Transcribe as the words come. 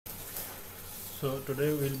So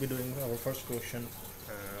today we'll be doing our first question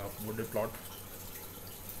of Bode plot,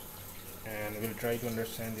 and we'll try to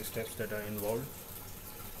understand the steps that are involved.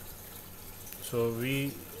 So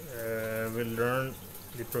we will learn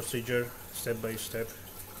the procedure step by step,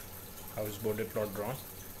 how is Bode plot drawn.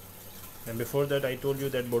 And before that I told you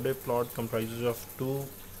that Bode plot comprises of two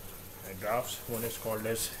graphs. One is called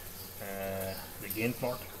as the gain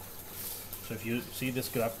plot. So if you see this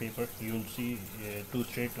graph paper, you will see two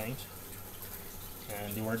straight lines,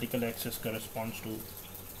 and the vertical axis corresponds to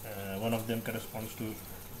one of them corresponds to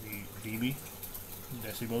the dB,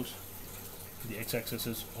 decibels. The x-axis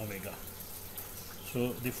is omega.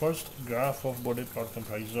 So the first graph of Bode plot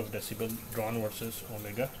comprises of decibel drawn versus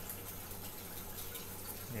omega,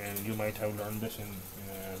 and you might have learned this in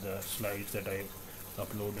the slides that I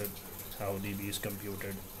uploaded, how dB is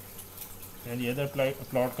computed. And the other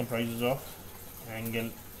plot comprises of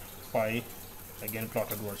angle phi, again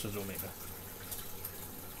plotted versus omega.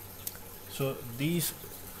 So these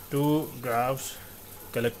two graphs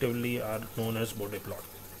collectively are known as Bode plot.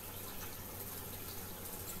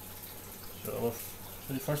 So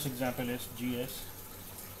the first example is GS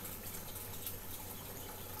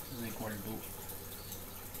is equal to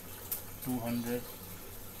 200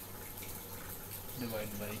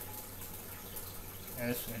 divided by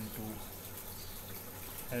S into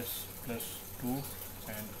S plus 2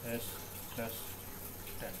 and S plus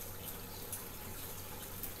 10.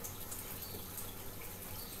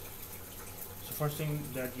 So first thing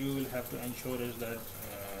that you will have to ensure is that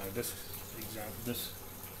this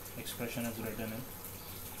expression is written in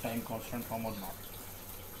time constant form or not.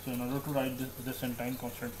 So in order to write this in time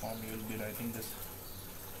constant form, you will be writing this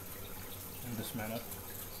in this manner.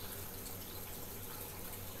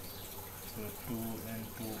 So 2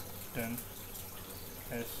 into 10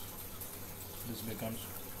 S, this becomes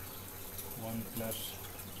 1 plus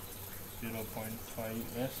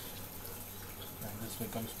 0.5 S, and this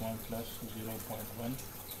becomes 1 plus 0.1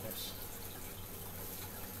 S.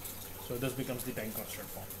 So this becomes the time constant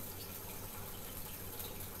form.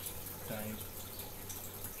 Time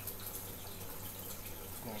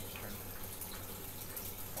constant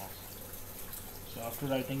form. So after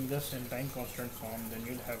writing this in time constant form, then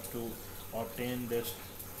you'll have to obtain this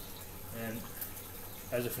and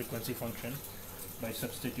as a frequency function by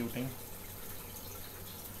substituting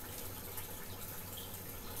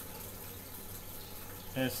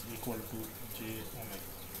S equal to j omega.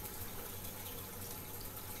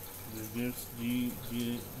 This gives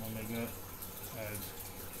j omega as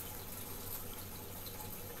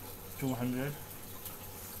 200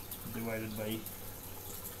 divided by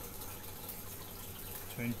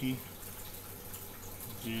 20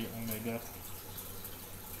 j omega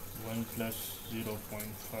 1 plus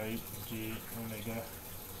 0.5 j omega,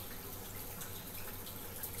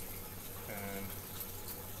 and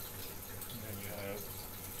then you have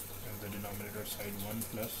in the denominator side 1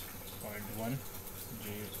 plus 0.1 j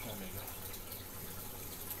omega.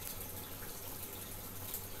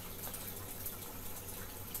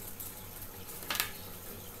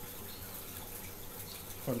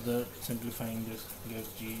 Further simplifying this gives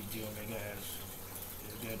j omega as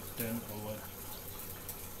you get 10 over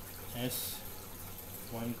S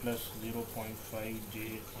 1 plus 0.5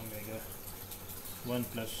 j omega 1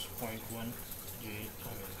 plus 0.1 j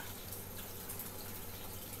omega.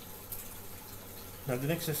 Now the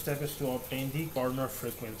next step is to obtain the corner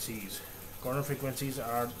frequencies. Corner frequencies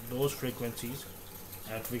are those frequencies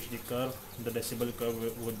at which the decibel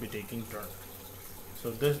curve would be taking turn.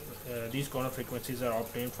 So these corner frequencies are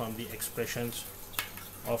obtained from the expressions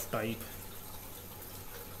of type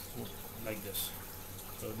like this.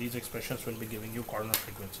 So these expressions will be giving you corner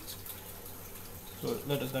frequencies. So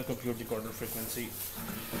let us now compute the corner frequency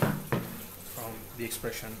from the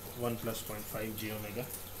expression 1 plus 0.5 j omega.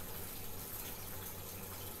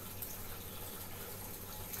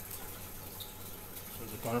 So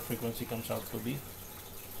the corner frequency comes out to be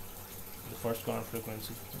the first corner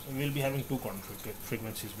frequency. We will be having two corner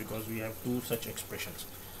frequencies because we have two such expressions.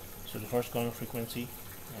 So the first corner frequency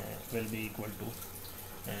will be equal to,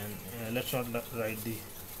 and let's not write the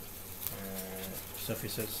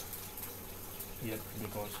suffixes yet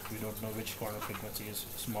because we don't know which corner frequency is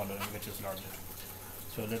smaller and which is larger.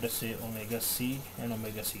 So let us say omega c and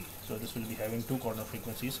omega c. So this will be having two corner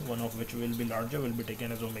frequencies, one of which will be larger, will be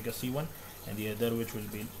taken as omega c1, and the other which will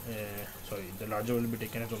be the larger will be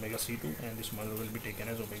taken as omega c2 and the smaller will be taken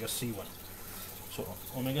as omega c1. So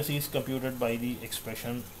omega c is computed by the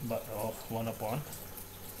expression of 1 upon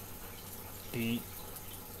t.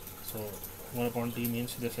 So 1 upon t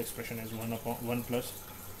means this expression is 1 plus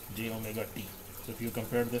j omega t. So if you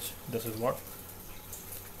compare this, this is what?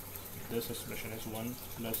 this expression is 1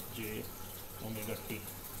 plus j omega t.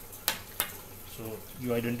 So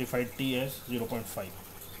you identified t as 0.5.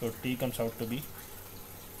 So t comes out to be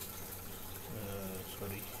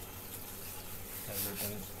sorry, I've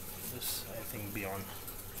written this I think beyond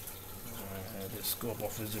the scope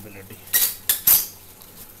of visibility.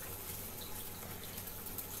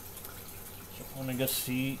 So omega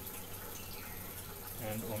c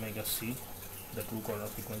and omega c, the two corner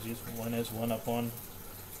frequencies, one is 1 upon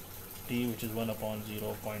t, which is 1 upon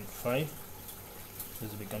 0.5.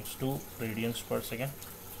 This becomes 2 radians per second,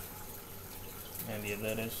 and the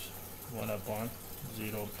other is 1 upon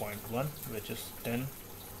 0.1, which is 10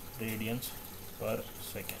 radians per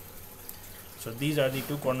second. So these are the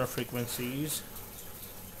two corner frequencies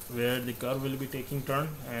where the curve will be taking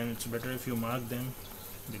turn, and it's better if you mark them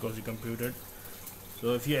because you computed.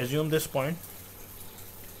 So if you assume this point,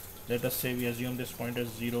 let us say we assume this point as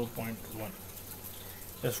 0.1.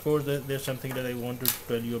 Of course, there's something that I want to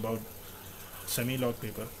tell you about semi-log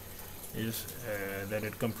paper is that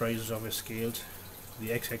it comprises of scales.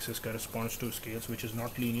 The x-axis corresponds to scales which is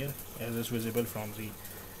not linear, as is visible from the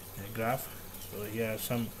graph. So here are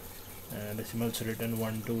some decimals written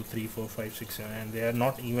 1, 2, 3, 4, 5, 6, 7, and they are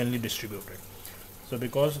not evenly distributed. So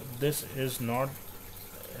because this is not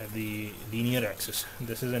the linear axis,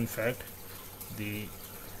 this is in fact the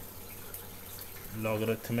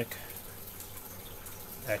logarithmic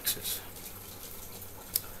axis,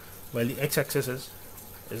 while the x-axis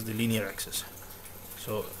is the linear axis.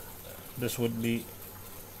 So this would be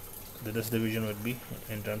this division would be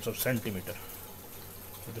in terms of centimeter.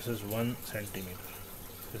 So this is 1 centimeter,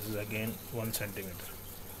 this is again 1 centimeter,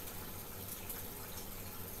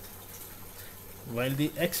 while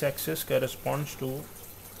the x-axis corresponds to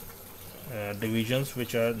divisions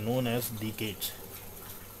which are known as decades.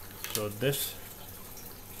 So this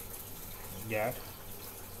gap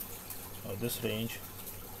or this range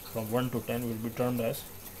from 1 to 10 will be termed as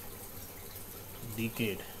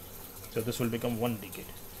decade. So this will become 1 decade.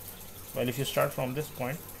 While if you start from this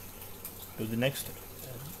point to the next,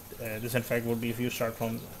 this in fact would be, if you start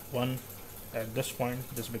from 1 at this point,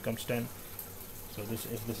 this becomes 10. So this,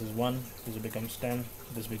 if this is 1, this becomes 10,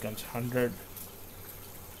 this becomes 100,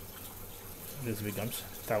 this becomes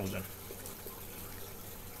 1000.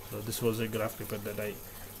 So this was a graph paper that I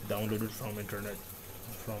downloaded from internet,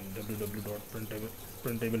 from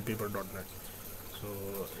www.printablepaper.net. So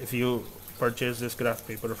if you purchase this graph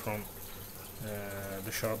paper from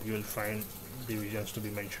the shop, you will find divisions to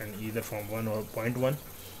be mentioned either from 1 or 0.1,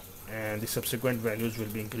 and the subsequent values will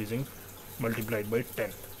be increasing multiplied by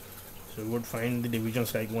 10. So you would find the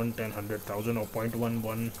divisions like 1, 10, 100, 1000, or 0.1,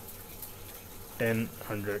 1, 10,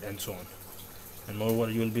 100, and so on. And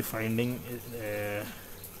moreover, you will be finding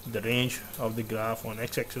the range of the graph on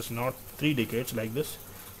x-axis not 3 decades like this,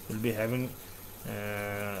 will be having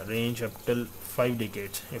range up till 5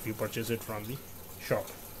 decades if you purchase it from the shop,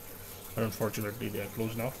 but unfortunately they are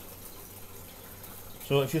closed now.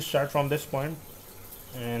 So if you start from this point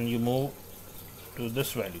and you move to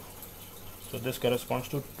this value, so this corresponds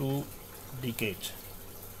to 2 decades.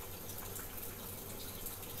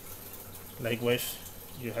 Likewise,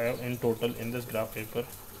 you have in total in this graph paper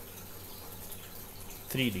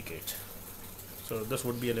 3 decades. So this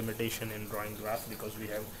would be a limitation in drawing graph because we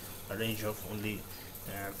have a range of only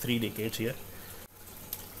 3 decades here.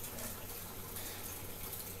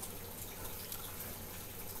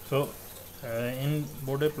 So in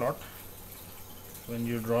Bode plot, when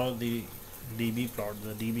you draw the dB plot,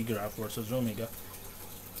 the dB graph versus omega,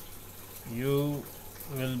 you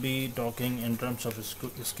will be talking in terms of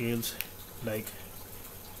scales, like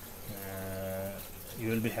you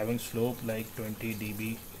will be having slope like 20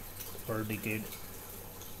 dB per decade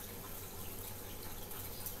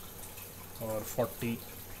or 40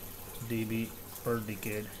 dB per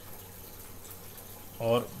decade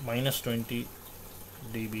or minus 20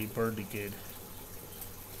 dB per decade,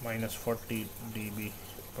 minus 40 dB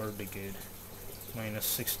per decade, minus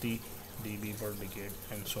 60 dB per decade,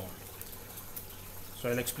 and so on. So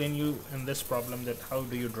I'll explain you in this problem that how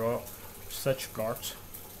do you draw such plots,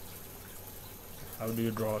 how do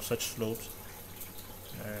you draw such slopes,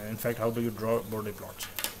 in fact how do you draw Bode plots.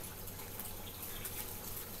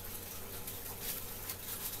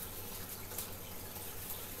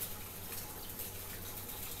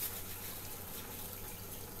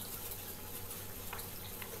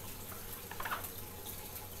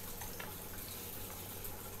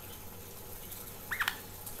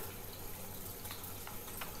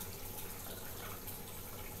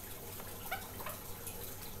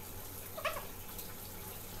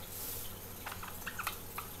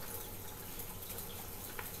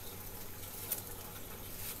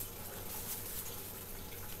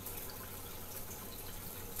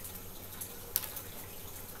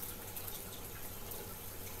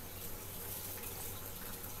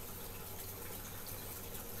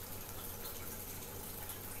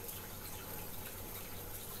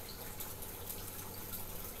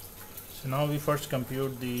 So now we first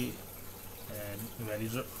compute the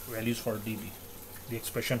values for dB, the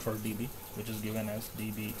expression for dB, which is given as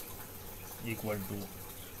dB equal to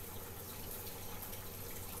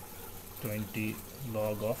 20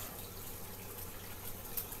 log of,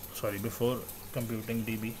 before computing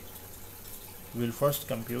dB, we will first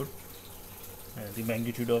compute the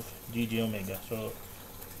magnitude of Gj omega. So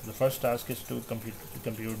the first task is to compute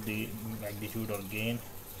the magnitude or gain,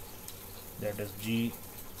 that is Gj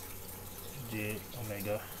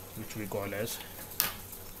omega, which we call as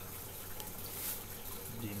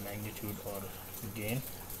the magnitude or gain.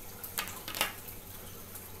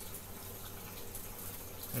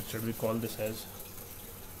 Instead we call this as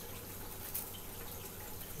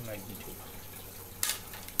magnitude.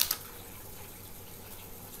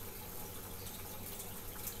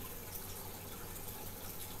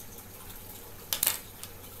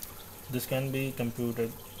 This can be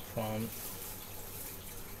computed from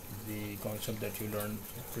the concept that you learned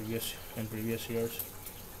in previous years.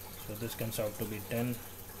 So this comes out to be 10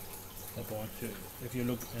 upon, if you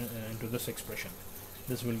look into this expression,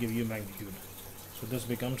 this will give you magnitude. So this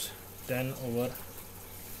becomes 10 over,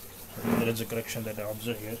 there is a correction that I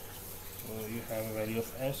observe here. So you have a value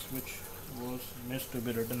of S which was missed to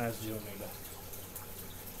be written as J omega.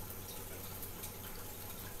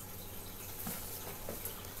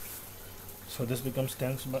 So this becomes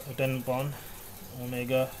 10 upon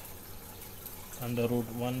omega under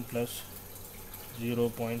root 1 plus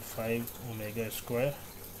 0.5 omega square,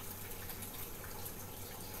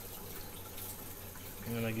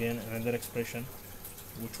 and again another expression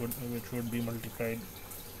which would be multiplied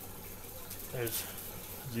as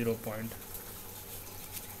 0.1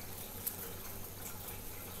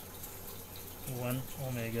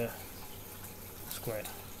 omega square.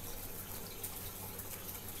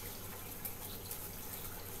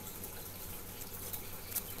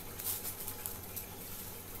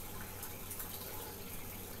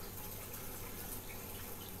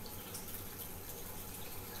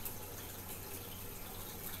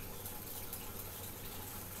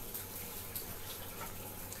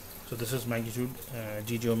 So this is magnitude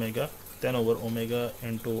Gj omega, 10 over omega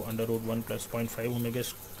into under root 1 plus 0.5 omega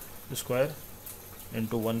square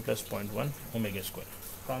into 1 plus 0.1 omega square.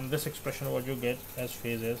 From this expression what you get as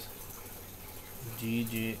phase is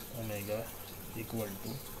Gj omega equal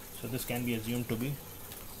to, so this can be assumed to be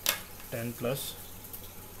 10 plus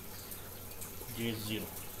J0.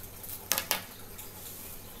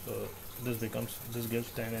 So this gives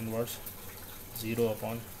 10 inverse 0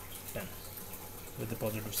 upon 10 with the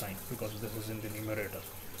positive sign, because this is in the numerator.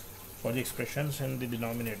 For the expressions in the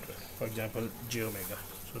denominator, for example J omega,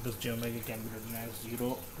 so this J omega can be written as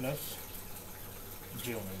 0 plus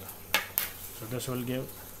J omega. So this will give,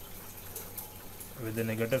 with the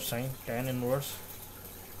negative sign, tan inverse,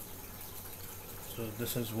 so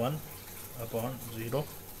this is 1 upon 0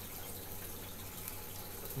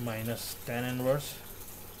 minus tan inverse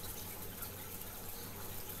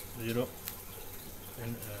 0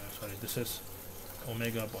 and this is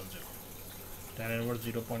omega upon 0, tan inverse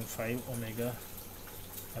 0.5 omega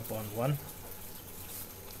upon 1,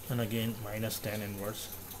 and again minus tan inverse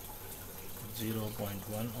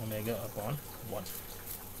 0.1 omega upon 1.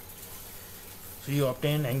 So you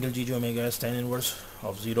obtain angle Gj omega as tan inverse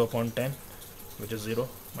of 0 upon 10, which is 0,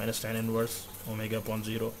 minus tan inverse omega upon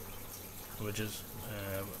 0, which is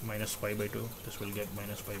minus pi by 2. This will get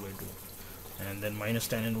minus pi by 2. And then minus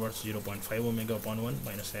tan inverse 0.5 omega upon 1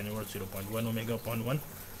 minus tan inverse 0.1 omega upon 1.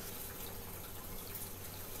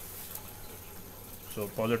 So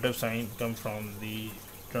positive sign come from the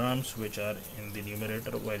terms which are in the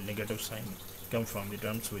numerator, while negative sign come from the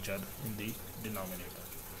terms which are in the denominator.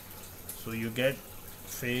 So you get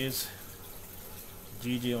phase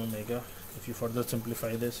Gj omega. If you further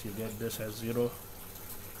simplify this, you get this as 0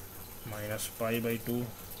 minus pi by 2 or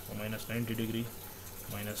minus 90 degree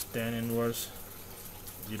minus tan inverse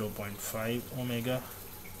 0.5 omega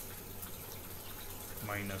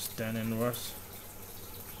minus tan inverse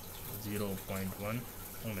 0.1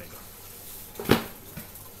 omega.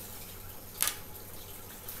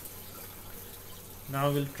 Now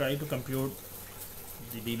we'll try to compute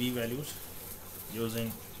the dB values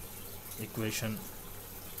using equation,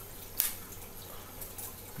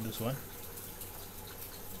 this one.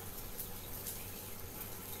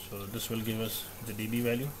 So this will give us the dB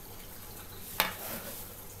value.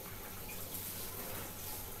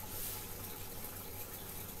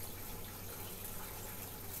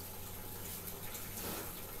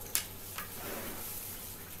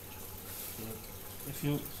 So if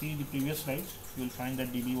you see the previous slides, you will find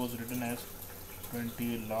that dB was written as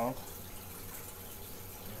 20 log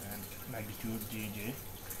and magnitude Gj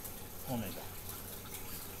omega.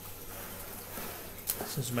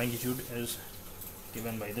 Since magnitude is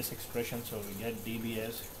given by this expression, so we get dB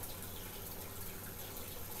as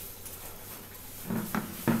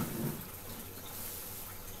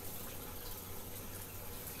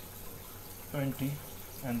 (20),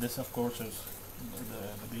 and this of course is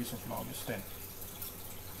the base of log is 10.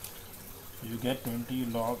 So you get 20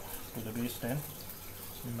 log to the base 10.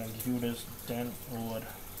 The magnitude is 10 over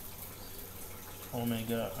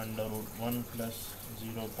omega under root 1 plus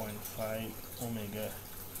 0.5 omega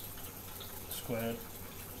square,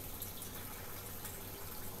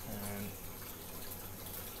 and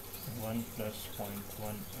 1 plus 0.1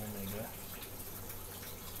 omega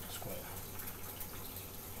square.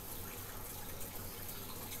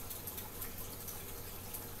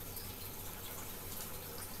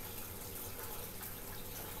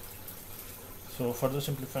 So further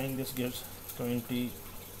simplifying, this gives 20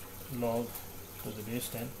 log to the base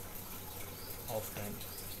 10 of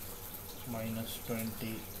 10 minus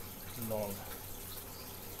 20 log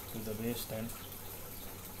to the base 10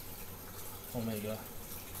 omega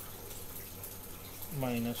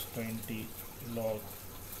minus 20 log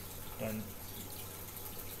 10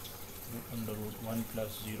 under root 1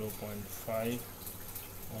 plus 0.5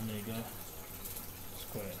 omega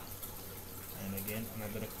square, and again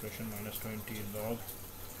another expression minus 20 log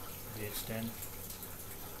base 10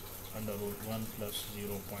 under root 1 plus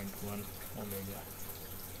 0.1 omega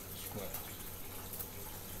square.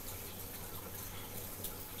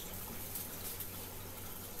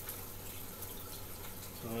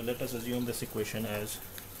 So let us assume this equation as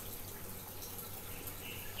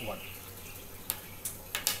 1.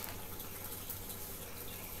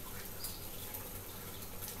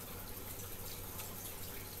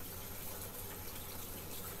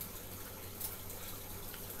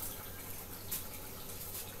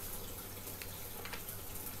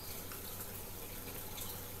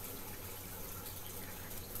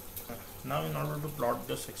 Now in order to plot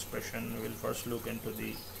this expression, we will first look into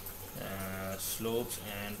the slopes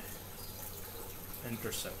and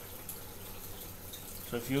intercept.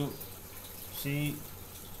 So if you see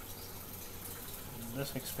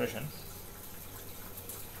this expression,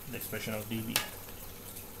 the expression of dB,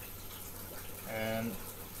 and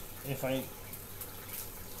if I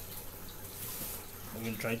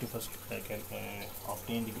will try to first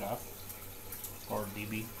obtain the graph for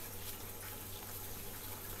dB.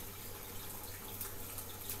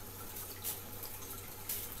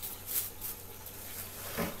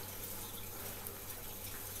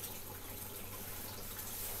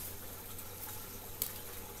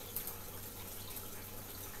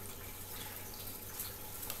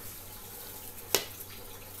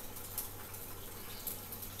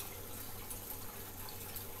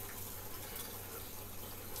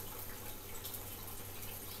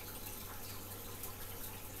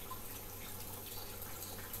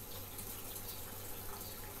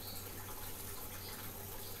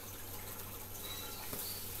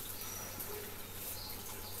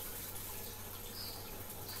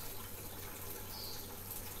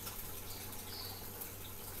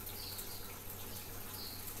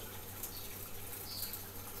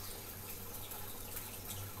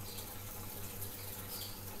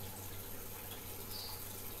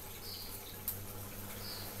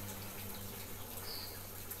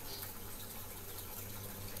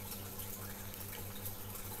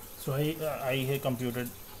 So I have computed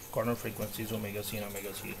corner frequencies omega c and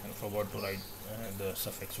omega c and forgot to write the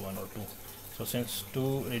suffix 1 or 2. So since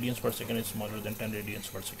 2 radians per second is smaller than 10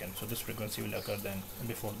 radians per second, so this frequency will occur then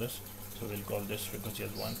before this. So we'll call this frequency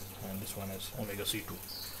as 1 and this one as omega c2.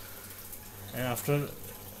 And after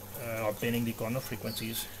obtaining the corner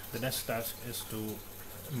frequencies, the next task is to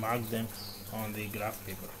mark them on the graph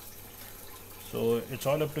paper. So it's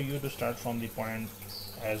all up to you to start from the point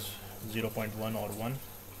as 0.1 or 1.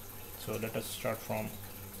 So let us start from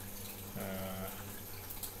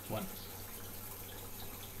 1.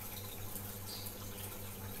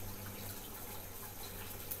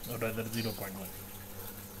 Or rather 0.1,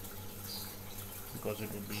 because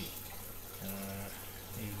it would be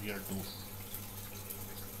easier to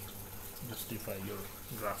justify your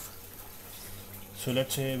graph. So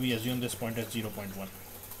let's say we assume this point as 0.1.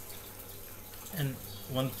 And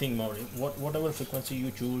one thing more, whatever frequency you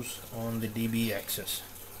choose on the dB axis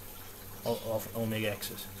of omega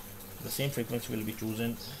axis, the same frequency will be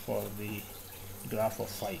chosen for the graph of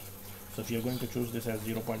phi. So if you're going to choose this as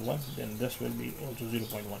 0.1, then this will be also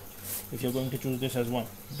 0.1. If you're going to choose this as 1,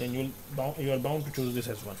 then you are bound to choose this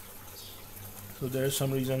as 1. So there is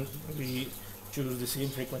some reason we choose the same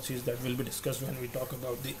frequencies that will be discussed when we talk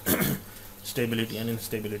about the stability and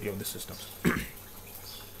instability of the systems.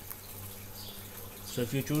 So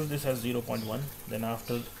if you choose this as 0.1, then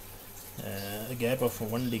after a gap of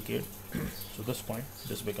 1 decade, so this point,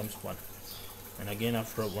 this becomes 1, and again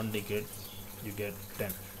after 1 decade you get 10,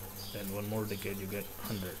 then one more decade you get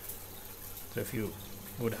 100. So if you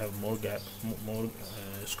would have more gap, more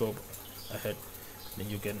scope ahead, then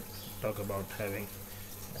you can talk about having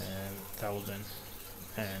 1,000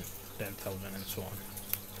 and 10,000 and so on.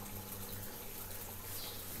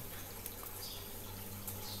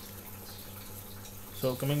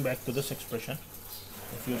 So coming back to this expression,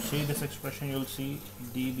 if you see this expression, you'll see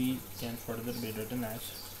dB can further be written as,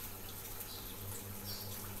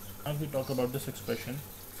 now we talk about this expression,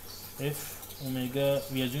 if omega,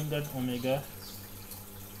 we assume that omega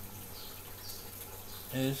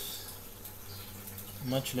is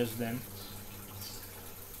much less than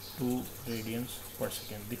 2 radians per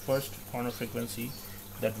second, the first corner frequency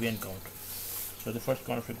that we encounter. So the first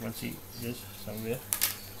corner frequency is somewhere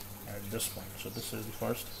at this point. So this is the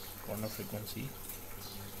first corner frequency,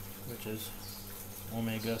 which is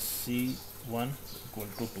omega C1 equal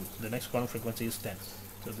to 2. The next corner frequency is 10.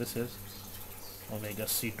 So this is omega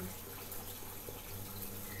C2,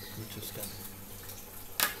 which is 10.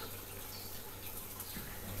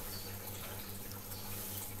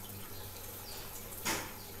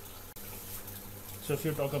 So if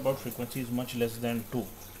you talk about frequencies much less than 2,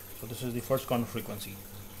 so this is the first corner frequency.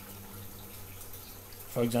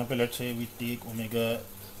 For example, let's say we take omega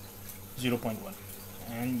 0.1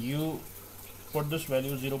 and you put this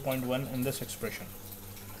value 0.1 in this expression.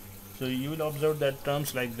 So you will observe that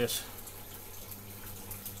terms like this.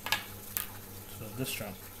 So this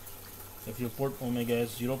term, if you put omega as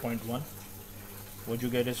 0.1, what you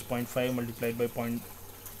get is 0.5 multiplied by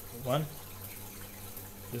 0.1.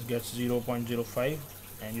 This gets 0.05,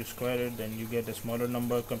 and you square it, then you get a smaller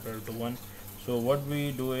number compared to 1. So what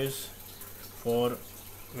we do is, for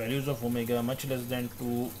values of omega much less than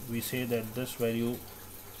 2, we say that this value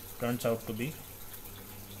turns out to be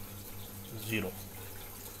 0.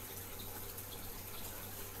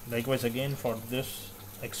 Likewise again for this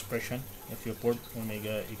expression, if you put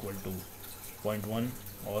omega equal to 0.1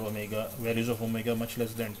 or omega, values of omega much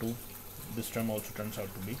less than 2, this term also turns out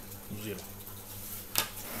to be 0.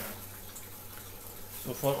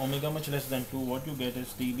 So for omega much less than 2, what you get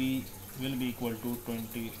is dB will be equal to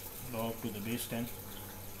 20 log to the base 10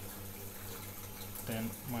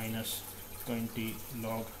 minus 20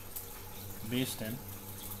 log base 10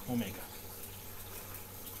 omega.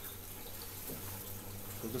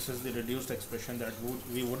 So this is the reduced expression that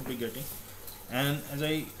we would be getting, and as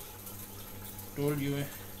I told you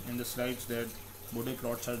in the slides that Bode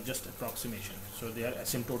plots are just approximation, so they are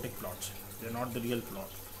asymptotic plots, they are not the real plot.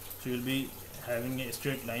 So you will be having a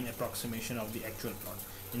straight line approximation of the actual plot.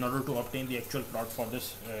 In order to obtain the actual plot for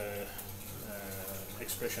this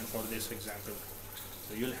expression, for this example,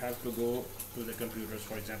 so you'll have to go to the computers,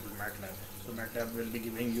 for example MATLAB. So MATLAB will be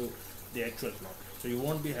giving you the actual plot, so you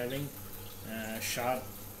won't be having sharp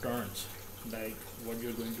turns like what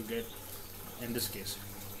you're going to get in this case.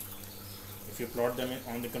 If you plot them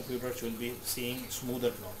on the computers, you'll be seeing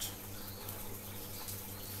smoother plots.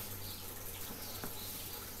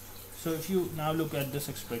 So if you now look at this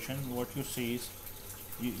expression, what you see is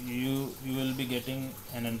you will be getting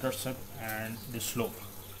an intercept and the slope.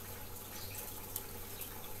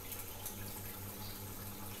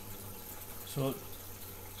 So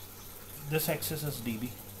this axis is dB,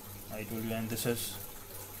 I told you, and this is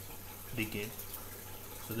decade.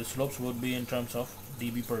 So the slopes would be in terms of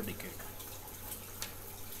dB per decade.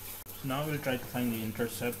 So now we'll try to find the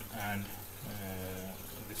intercept and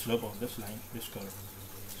the slope of this line, this curve.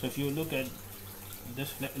 So if you look at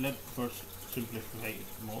this, let first simplify it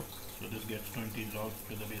more. So this gets 20 log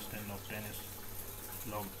to the base 10 of 10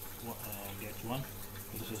 is log gets 1.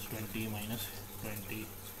 So this is 20 minus 20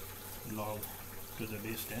 log to the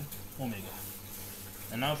base 10 omega.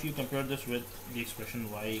 And now if you compare this with the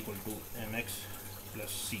expression y equal to mx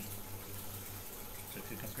plus c. So if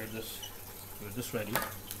you compare this with this value,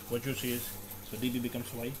 what you see is, so dB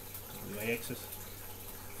becomes y, the y-axis,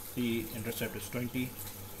 the intercept is 20,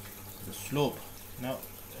 the slope. Now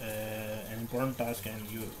an important task, and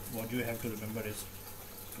what you have to remember is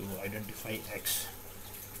to identify x.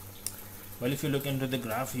 Well, if you look into the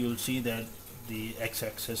graph, you will see that the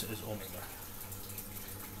x-axis is omega.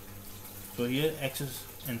 So here x is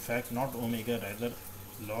in fact not omega, rather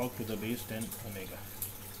log to the base 10 omega.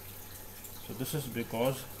 So this is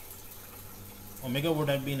because omega would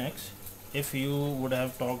have been x if you would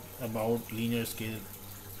have talked about linear scale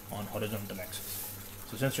on horizontal axis.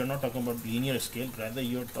 So since you're not talking about linear scale, rather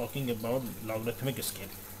you're talking about logarithmic scale.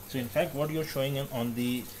 So in fact what you're showing on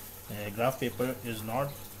the graph paper is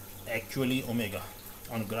not actually omega.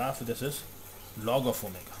 On graph this is log of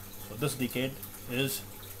omega. So this decade is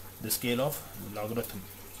the scale of logarithm.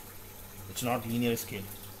 It's not linear scale.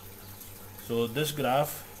 So this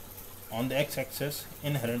graph on the x-axis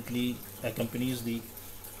inherently accompanies the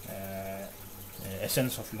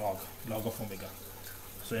essence of log of omega.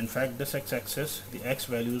 So in fact this x-axis, the x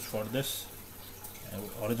values for this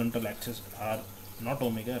horizontal axis are not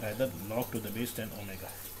omega, rather log to the base 10 omega,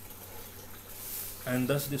 and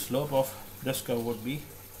thus the slope of this curve would be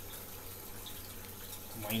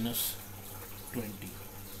minus 20.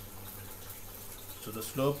 So the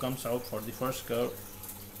slope comes out for the first curve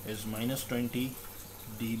is minus 20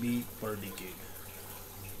 dB per decade,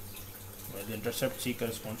 where the intercept c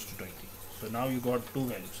corresponds to 20. So now you got two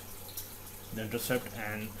values, the intercept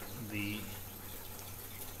and the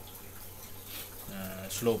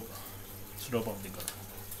slope of the curve.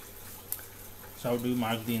 So how do you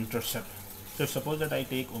mark the intercept? So suppose that I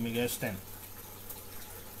take omega as 10.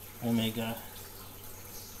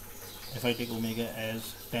 If I take omega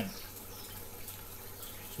as 10,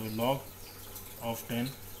 so log of 10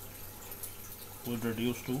 would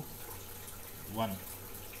reduce to 1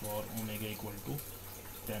 for omega equal to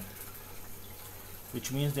 10,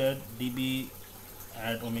 which means that dB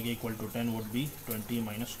at omega equal to 10 would be 20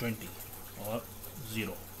 minus 20 or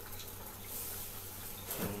 0.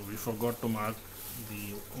 So we forgot to mark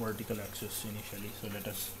the vertical axis initially, so let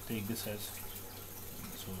us take this as,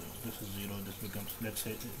 so this is 0, this becomes, let's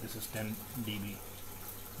say this is 10 dB,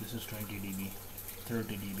 this is 20 dB,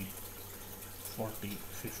 30 dB, 40,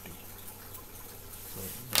 50. So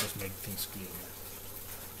let us make things clear now.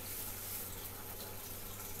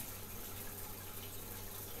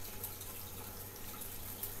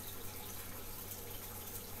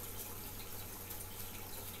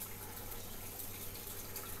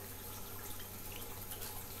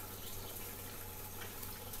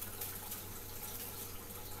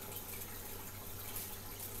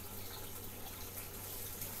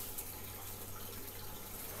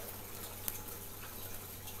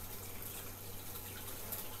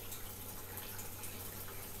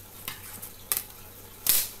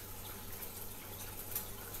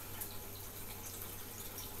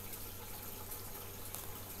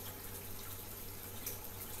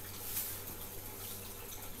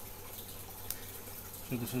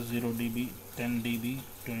 So this is 0 dB, 10 dB,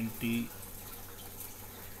 20,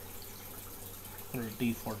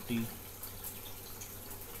 30, 40.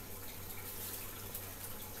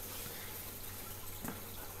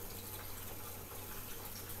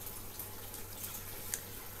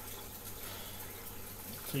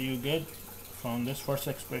 So you get from this first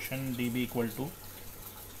expression dB equal to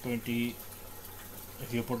 20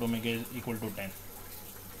 if you put omega is equal to 10.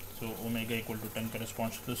 So omega equal to 10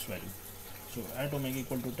 corresponds to this value. So at omega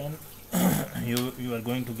equal to 10 you are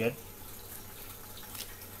going to get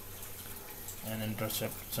an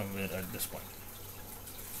intercept somewhere at this point.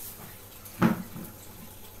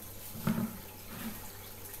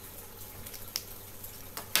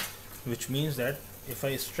 Which means that if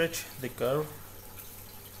I stretch the curve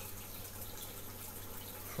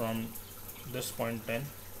from this point 10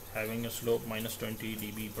 having a slope minus 20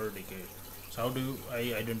 dB per decade. So how do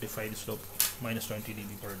I identify the slope minus 20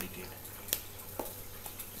 dB per decade?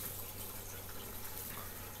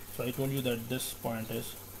 So I told you that this point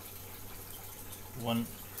is 1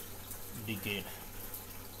 decade,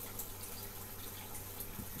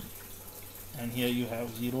 and here you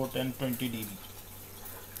have 0, 10, 20 dB.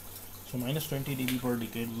 So minus 20 dB per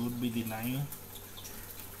decade would be the line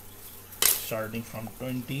starting from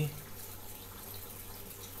 20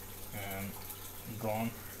 and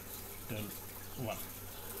drawn till 1.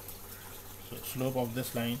 So slope of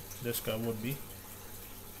this line, this curve would be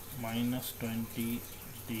minus 20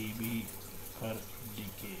 dB per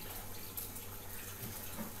decade.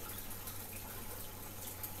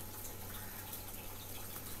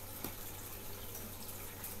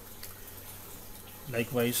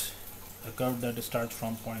 Likewise, a curve that starts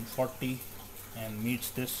from point 40 and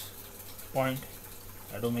meets this point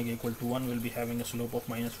at omega equal to 1 will be having a slope of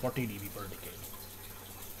minus 40 dB per decade,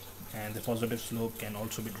 and the positive slope can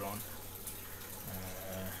also be drawn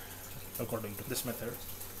according to this method.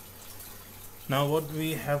 Now what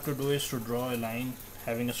we have to do is to draw a line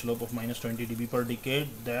having a slope of minus 20 dB per decade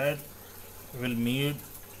that will meet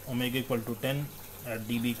omega equal to 10 at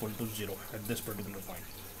dB equal to 0 at this particular point.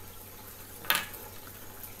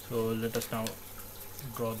 So let us now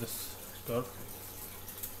draw this curve,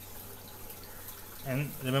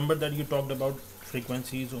 and remember that you talked about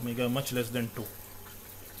frequencies omega much less than 2.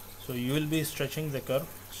 So you will be stretching the curve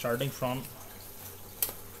starting from,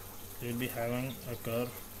 you will be having a curve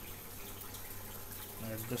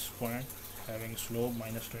at this point, having slope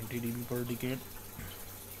minus 20 dB per decade.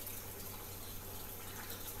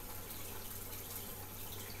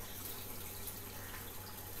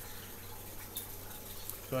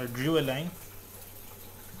 So I drew a line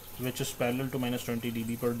which is parallel to minus 20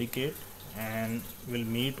 dB per decade and will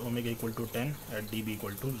meet omega equal to 10 at dB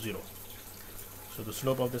equal to 0. So the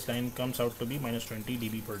slope of this line comes out to be minus 20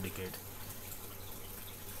 dB per decade.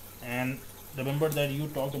 And remember that you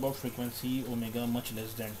talked about frequency omega much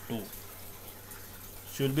less than 2.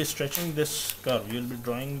 So you'll be stretching this curve, you'll be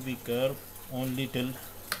drawing the curve only till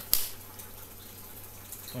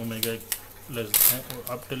omega less than,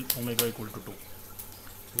 or up till omega equal to 2,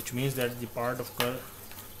 which means that the part of curve,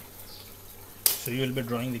 so you will be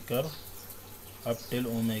drawing the curve up till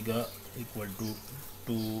omega equal to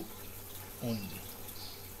 2 only.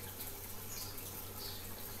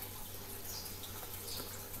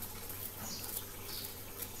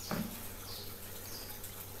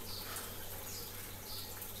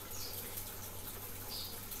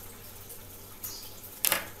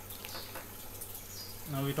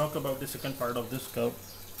 Now we talk about the second part of this curve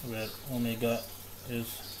where omega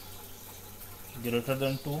is greater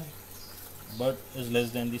than 2 but is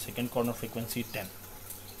less than the second corner frequency 10.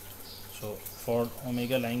 So for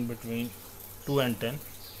omega lying between 2 and 10,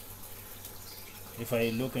 if I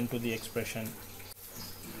look into the expression,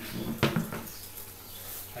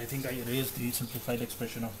 I think I erased the simplified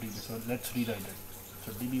expression of dB, so let's rewrite it.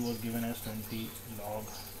 So dB was given as 20 log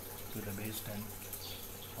to the base 10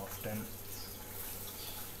 of 10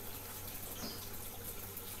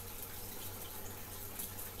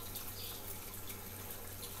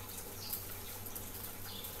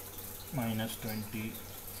 minus 20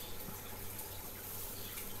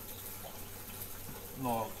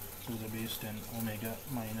 log to the base 10 omega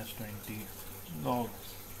minus 20 log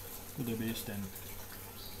to the base 10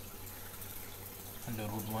 under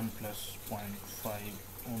root 1 plus 0.5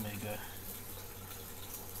 omega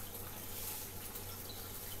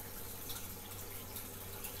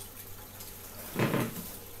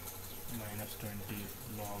minus 20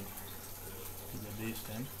 log to the base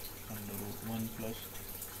 10 under root 1 plus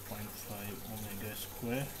 0.5 omega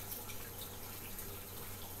square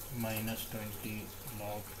minus 20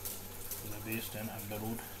 log to the base 10 under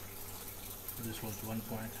root, this was 1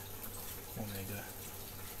 point omega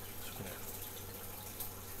square,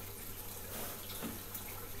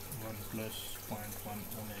 1 plus 0.1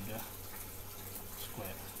 omega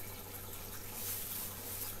square.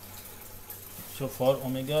 So for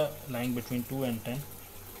omega lying between 2 and 10,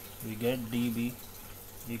 we get dB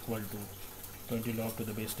equal to 20 log to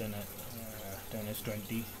the base 10, 10 is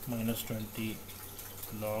 20 minus 20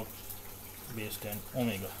 log base 10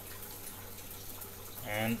 omega,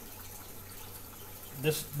 and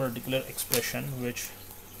this particular expression which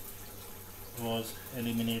was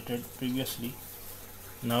eliminated previously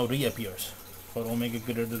now reappears for omega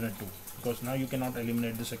greater than 2, because now you cannot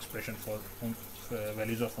eliminate this expression for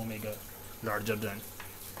values of omega larger than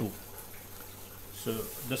 2. So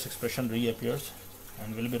this expression reappears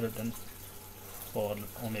and will be written for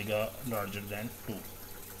omega larger than 2.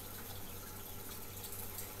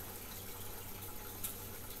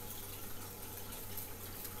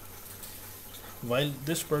 While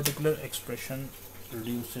this particular expression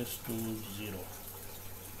reduces to 0,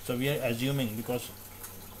 so we are assuming, because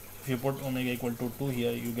if you put omega equal to 2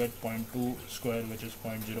 here, you get 0.2 square, which is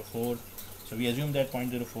 0.04. So we assume that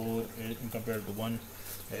 0.04 compared to 1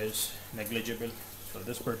 is negligible, so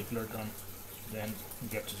this particular term then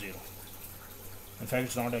gets 0. In fact,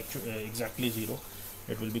 it's not exactly 0,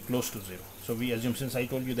 it will be close to 0. So we assume, since I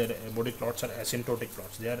told you that Bode plots are asymptotic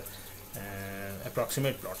plots, they are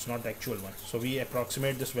approximate plots, not actual ones. So we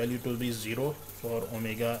approximate this value to be 0 for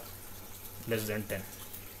omega less than 10.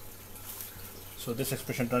 So this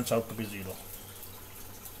expression turns out to be 0.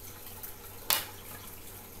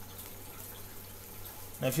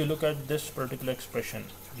 Now if you look at this particular expression,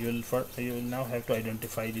 you will now have to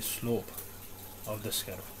identify the slope of this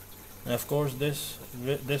curve. Now of course this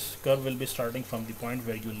curve will be starting from the point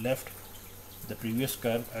where you left the previous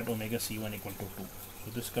curve at omega c1 equal to 2.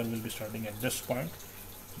 So this curve will be starting at this point,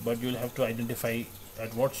 but you will have to identify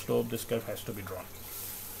at what slope this curve has to be drawn.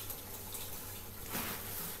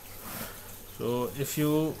 So if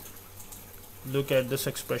you look at this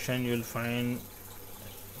expression, you will find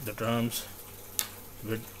the terms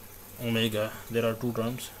with omega. There are two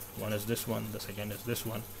terms, one is this one, the second is this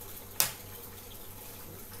one.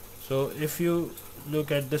 So if you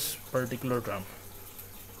look at this particular term,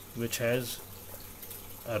 which has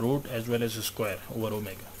a root as well as a square over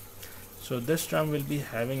omega, so this term will be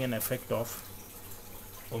having an effect of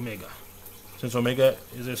omega. since omega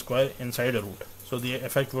is a square inside a root, so the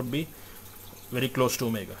effect would be very close to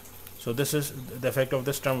omega. So this is the effect of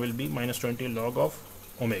this term will be minus 20 log of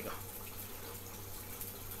omega.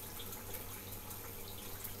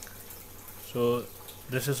 So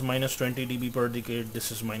this is minus 20 dB per decade,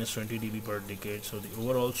 this is minus 20 dB per decade, so the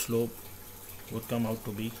overall slope would come out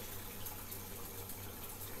to be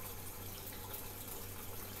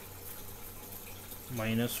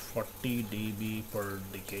minus 40 dB per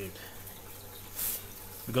decade.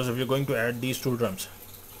 Because if you're going to add these two terms,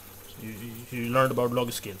 you learned about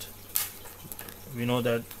log scales. We know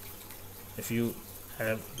that if you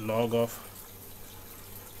have log of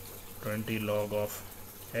 20 log of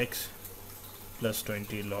x plus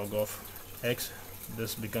 20 log of x,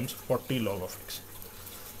 this becomes 40 log of x.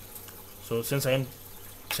 So since I am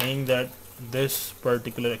saying that this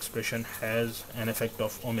particular expression has an effect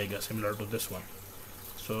of omega similar to this one,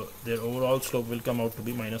 so their overall slope will come out to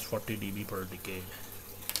be minus 40 dB per decade.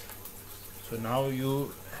 So now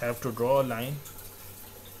you have to draw a line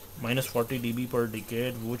minus 40 dB per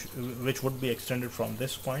decade, which would be extended from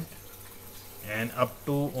this point and up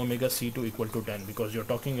to omega c2 equal to 10, because you're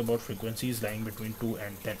talking about frequencies lying between 2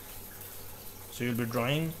 and 10. So you'll be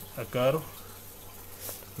drawing a curve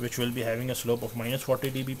which will be having a slope of minus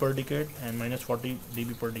 40 dB per decade, and minus 40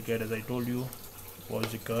 dB per decade, as I told you,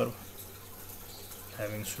 was a curve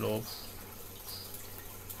having slope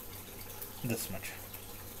this much.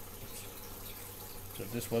 So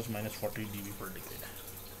this was minus 40 dB per decade.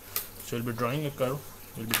 So we'll be drawing a curve,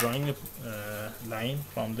 we'll be drawing a line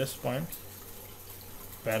from this point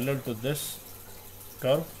parallel to this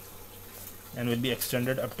curve, and will be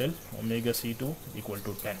extended up till omega c2 equal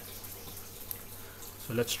to 10.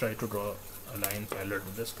 So let's try to draw a line parallel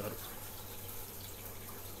to this curve,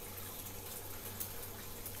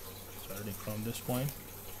 starting from this point.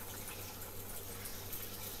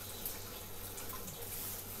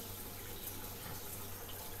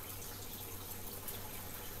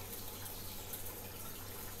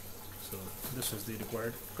 So this is the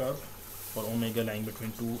required curve for omega lying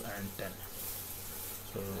between 2 and 10.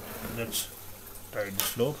 So let's write the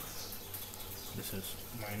slope. This is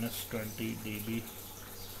minus 20 dB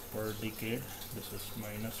per decade, this is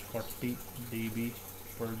minus 40 dB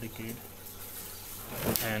per decade,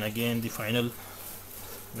 and again the final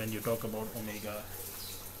when you talk about omega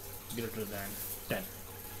greater than 10.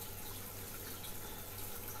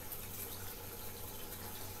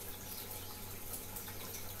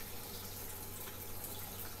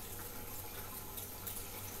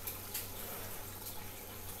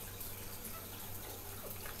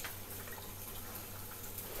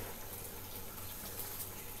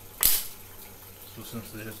 So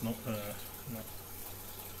since there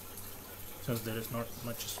is not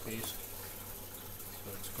much space,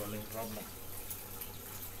 so it's calling problem.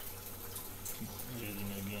 Keep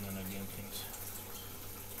raising again and again things.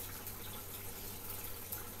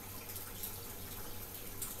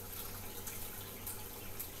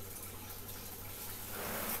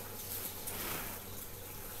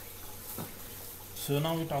 So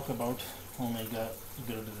now we talk about omega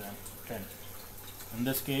greater than 10. In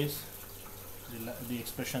this case, the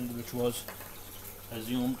expression which was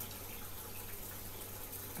assumed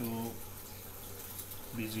to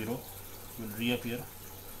be 0 will reappear.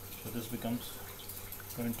 So this becomes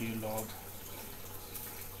 20 log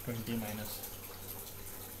 20 minus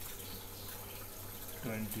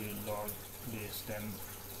 20 log base 10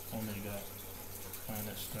 omega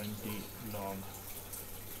minus 20 log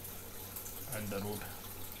under root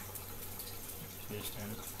base 10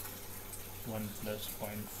 1 plus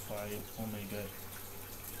 0.5 omega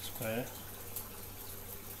square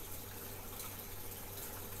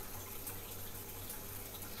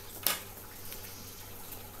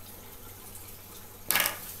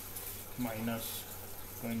minus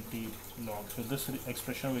 20 log. So this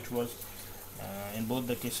expression, which was in both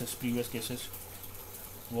the previous cases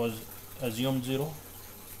was assumed 0,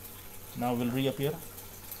 now will reappear.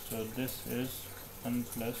 So this is 1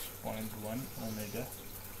 plus 0.1 omega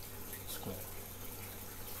square.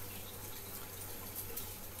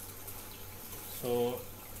 So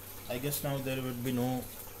I guess now there would be no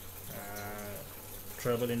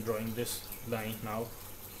trouble in drawing this line now.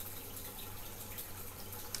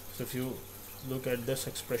 So if you look at this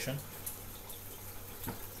expression,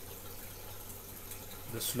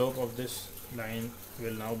 the slope of this line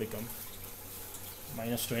will now become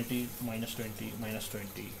minus 20 minus 20 minus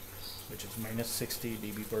 20, which is minus 60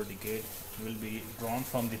 dB per decade, will be drawn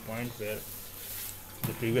from the point where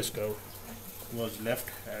the previous curve was left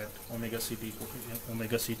at omega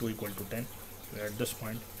c2 equal to 10. So at this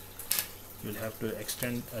point you will have to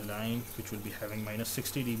extend a line which will be having minus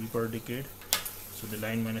 60 dB per decade So the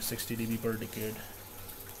line minus 60 dB per decade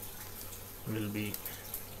will be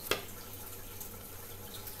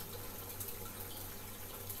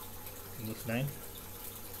this line.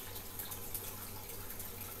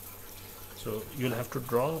 So you'll have to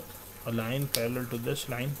draw a line parallel to this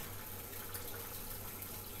line,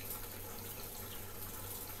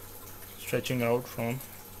 stretching out from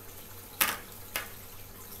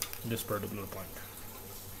this particular point.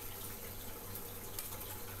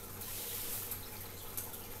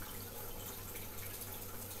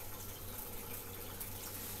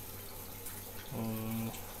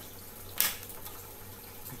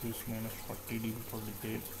 It is minus 40 dB per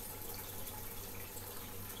decade.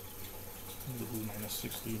 This is minus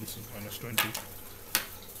 60, this is minus 20.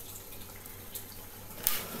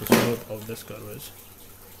 The slope of this curve is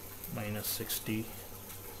minus 60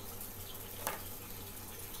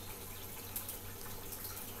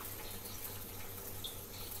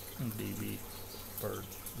 dB per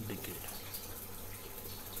decade.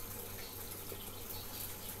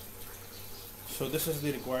 So this is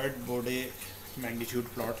the required Bode magnitude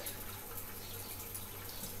plot.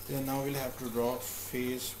 Then now we'll have to draw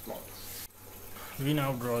phase plot. We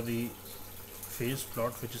now draw the phase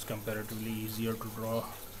plot, which is comparatively easier to draw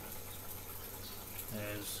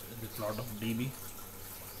as the plot of dB.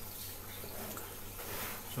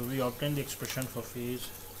 So we obtain the expression for phase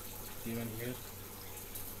given here.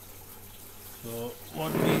 So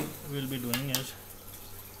what we will be doing is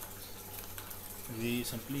we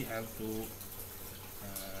simply have to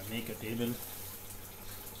make a table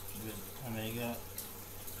with omega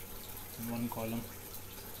in one column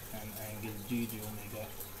and angle G omega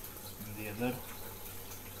in the other,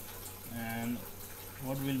 and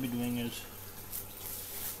what we'll be doing is,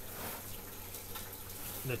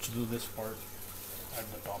 let's do this part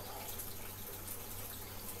at the top.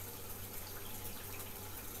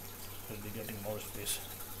 We'll be getting more space.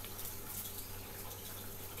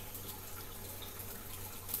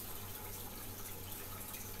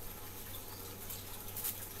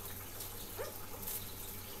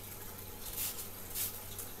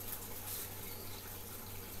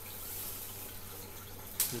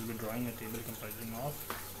 We'll be drawing a table comprising of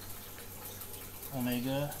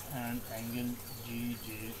omega and angle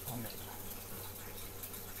GJ omega.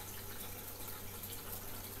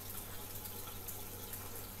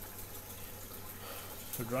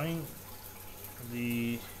 So drawing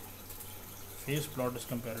the phase plot is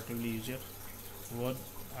comparatively easier. What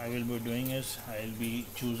I will be doing is I'll be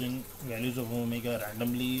choosing values of omega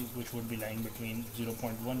randomly, which would be lying between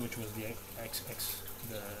 0.1, which was the x,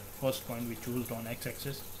 the first point we chose on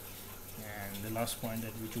x-axis, and the last point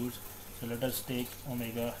that we choose. So let us take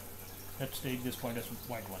omega, let's take this point as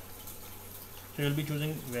 0.1. So you'll be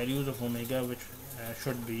choosing values of omega which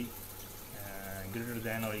should be greater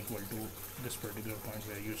than or equal to this particular point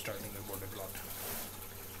where you're starting your Bode plot.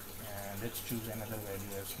 And let's choose another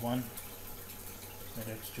value as 1,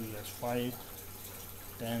 let's choose as 5,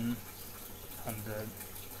 10, 100.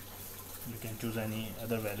 You can choose any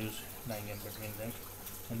other values lying in between them,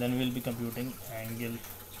 and then we'll be computing angle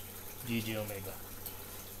GJ omega.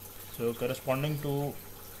 So corresponding to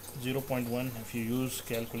 0.1, if you use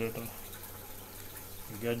calculator,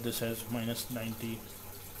 you get this as minus 90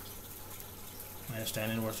 minus tan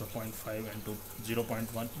inverse of 0.5 into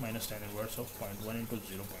 0.1 minus tan inverse of 0.1 into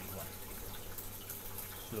 0.1.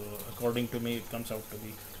 So according to me it comes out to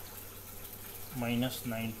be minus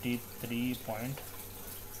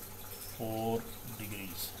 93.4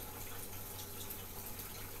 degrees.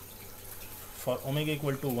 For omega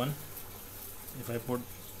equal to 1, if I put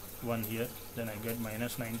 1 here, then I get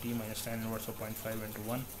minus 90 minus tan inverse of 0.5 into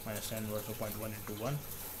 1 minus tan inverse of 0.1 into 1,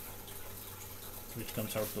 which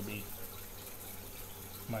comes out to be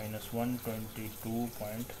minus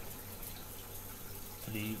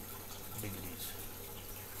 122.3 degrees.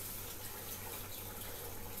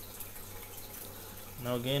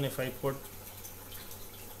 Now again, if I put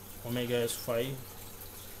omega as 5,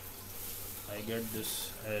 I get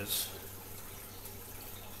this as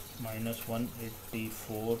minus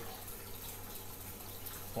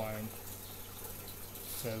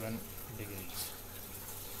 184.7 degrees.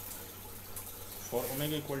 For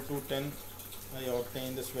omega equal to 10, I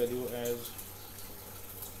obtain this value as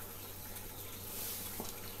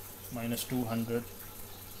minus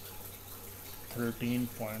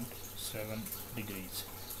 213.7 degrees,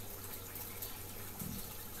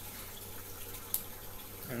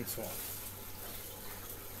 and so on.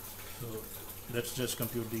 So let's just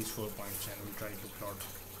compute these 4 points and we'll try to plot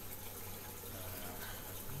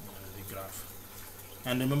the graph.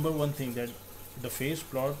 And remember one thing, that the phase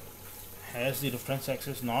plot has the reference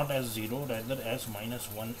axis not as 0, rather as minus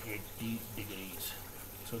 180 degrees.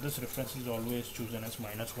 So this reference is always chosen as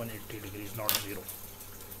minus 180 degrees, not 0.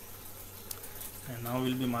 And now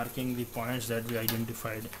we'll be marking the points that we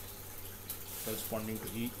identified corresponding to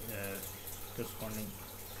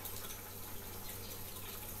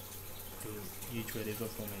each variable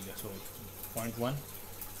of omega. So 0.1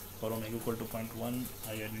 for omega equal to 0.1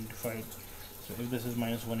 I identified. So if this is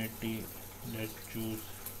minus 180, let's choose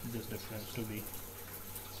this difference to be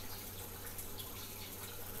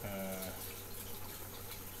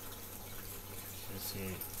let's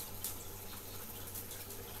say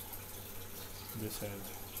this has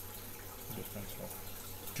difference of,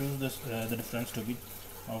 choose this the difference to be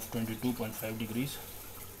of 22.5 degrees.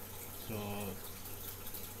 So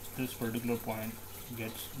this particular point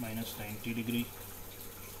gets minus 90 degree,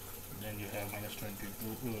 then you have minus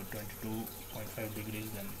 22.5 degrees,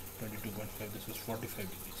 then 22.5, this is 45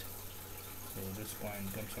 degrees. So this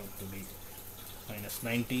point comes out to be minus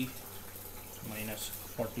 90 minus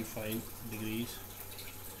 45 degrees.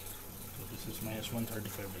 So this is minus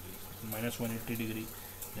 135 degrees, minus 180 degree.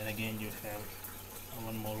 Then again you have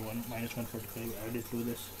one more one, minus 145 added to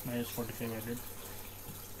this, minus 45 added,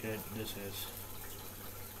 get this as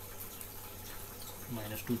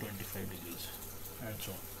minus 225 degrees, and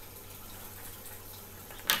so on.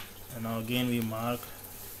 And now again we mark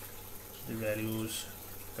the values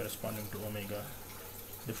corresponding to omega,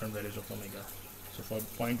 different values of omega. So for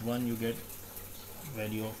 0.1 you get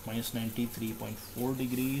value of minus 93.4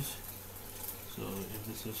 degrees. So if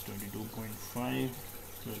this is 22.5,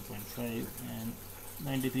 12.5 and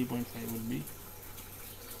 93.5 will be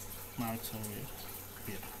marked somewhere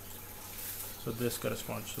here. So this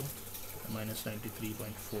corresponds to minus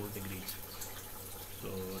 93.4 degrees. So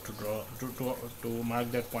to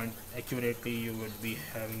mark that point accurately, you would be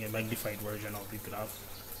having a magnified version of the graph,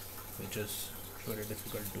 which is very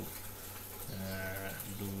difficult to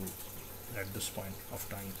do at this point of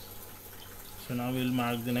time. So now we'll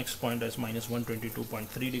mark the next point as minus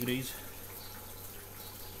 122.3 degrees.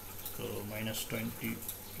 So minus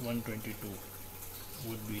 122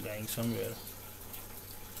 would be lying somewhere.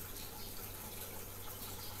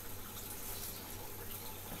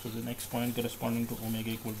 So the next point corresponding to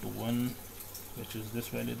omega equal to 1, which is this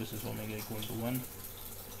value, this is omega equal to 1.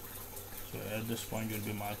 So at this point you'll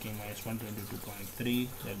be marking minus 122.3,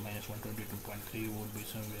 that minus 122.3 would be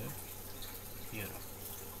somewhere here.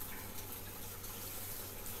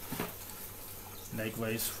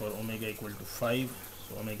 Likewise for omega equal to 5,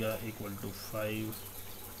 so omega equal to 5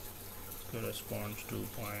 corresponds to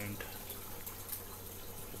point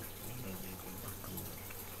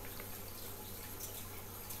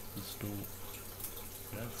is 2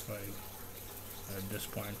 5 at this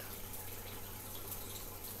point.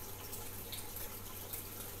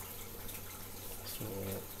 So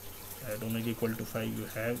at omega equal to 5 you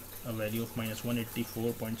have a value of minus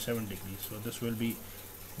 184.7 degrees. So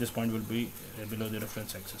this point will be below the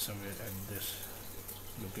reference axis somewhere at this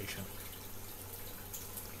location.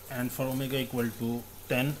 And for omega equal to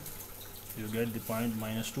 10 you get the point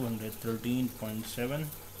minus 213.7.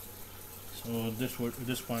 So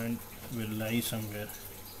this point will lie somewhere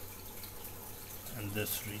in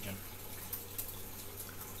this region.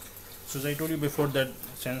 So as I told you before, that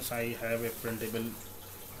since I have a printable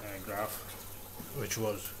graph which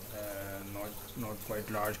was not quite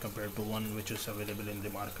large compared to one which is available in the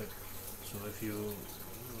market, so if you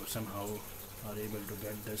somehow are able to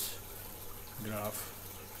get this graph,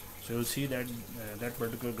 so you'll see that that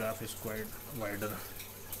particular graph is quite wider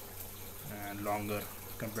and longer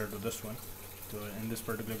compared to this one. So in this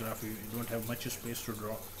particular graph you don't have much space to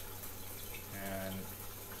draw, and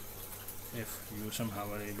if you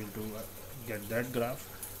somehow are able to get that graph,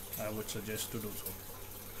 I would suggest to do so.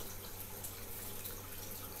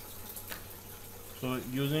 So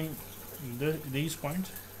using these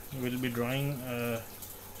points we will be drawing a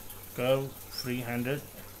curve free-handed.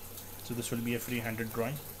 So this will be a free-handed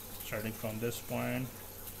drawing starting from this point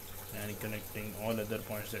and connecting all other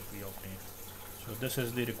points that we obtained. So this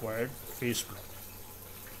is the required phase plot.